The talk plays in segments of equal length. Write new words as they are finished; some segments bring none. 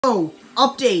Oh,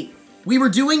 update. We were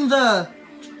doing the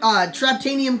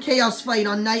Traptanium Chaos fight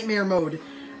on Nightmare mode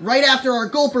right after our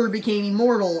Gulper became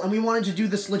immortal, and we wanted to do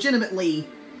this legitimately.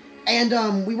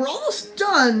 And we were almost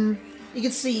done. You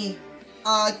can see,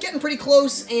 getting pretty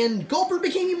close, and Gulper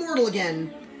became immortal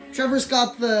again. Trevor's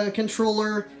got the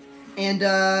controller, and yep.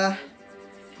 I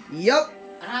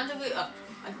don't have to wait. I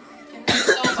can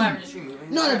so far just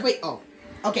removing. No, wait. Oh,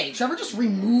 okay. Trevor just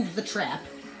removed the trap.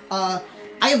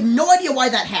 I have no idea why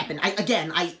that happened.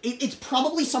 It's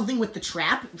probably something with the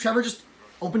trap. Trevor just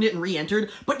opened it and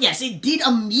re-entered. But yes, it did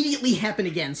immediately happen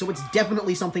again, so it's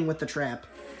definitely something with the trap.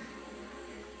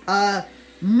 No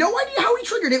idea how he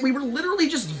triggered it. We were literally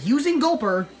just using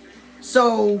Gulper.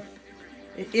 So,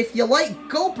 if you like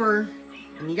Gulper,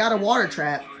 and you got a water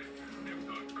trap,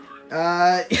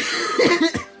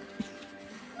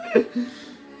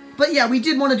 but yeah, we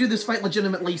did want to do this fight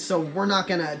legitimately, so we're not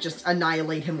gonna just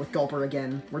annihilate him with Gulper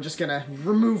again. We're just gonna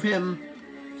remove him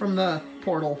from the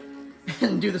portal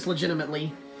and do this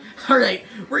legitimately. Alright,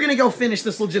 we're gonna go finish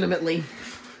this legitimately.